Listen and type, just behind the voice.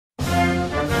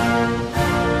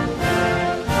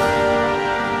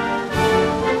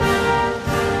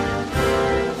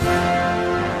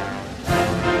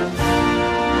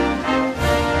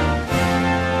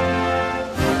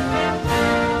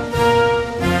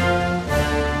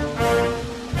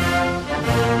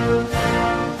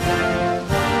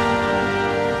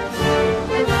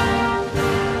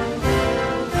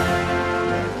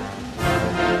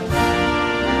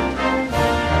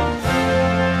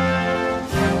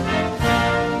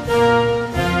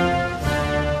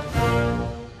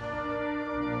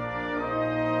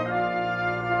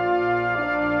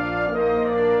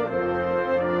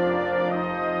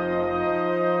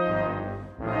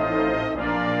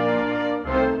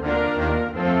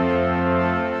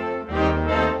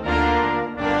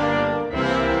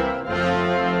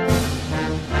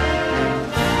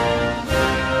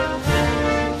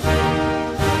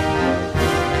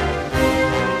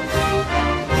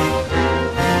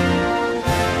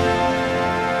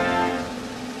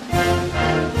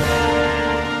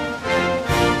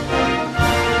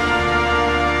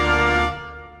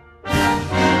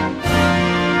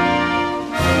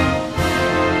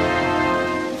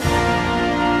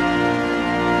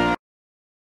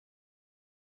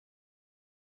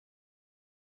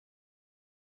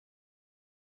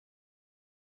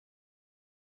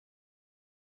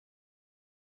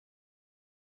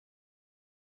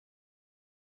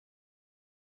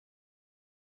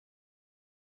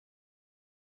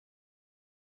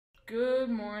Good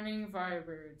morning,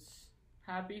 Firebirds.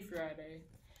 Happy Friday.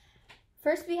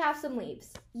 First, we have some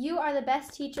leaves. You are the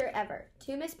best teacher ever.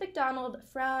 To Miss McDonald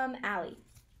from Allie.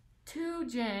 To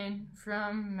Jane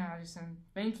from Madison.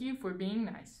 Thank you for being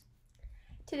nice.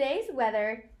 Today's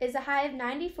weather is a high of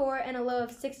 94 and a low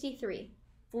of 63.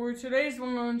 For today's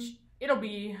lunch, it'll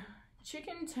be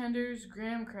chicken tenders,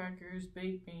 graham crackers,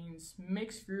 baked beans,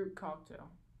 mixed fruit cocktail.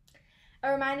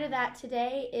 A reminder that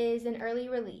today is an early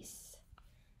release.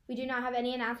 We do not have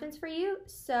any announcements for you,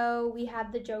 so we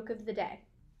have the joke of the day.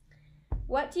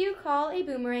 What do you call a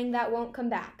boomerang that won't come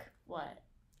back? What?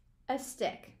 A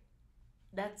stick.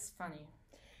 That's funny.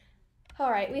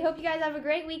 All right, we hope you guys have a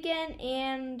great weekend,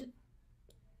 and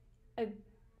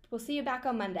we'll see you back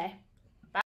on Monday.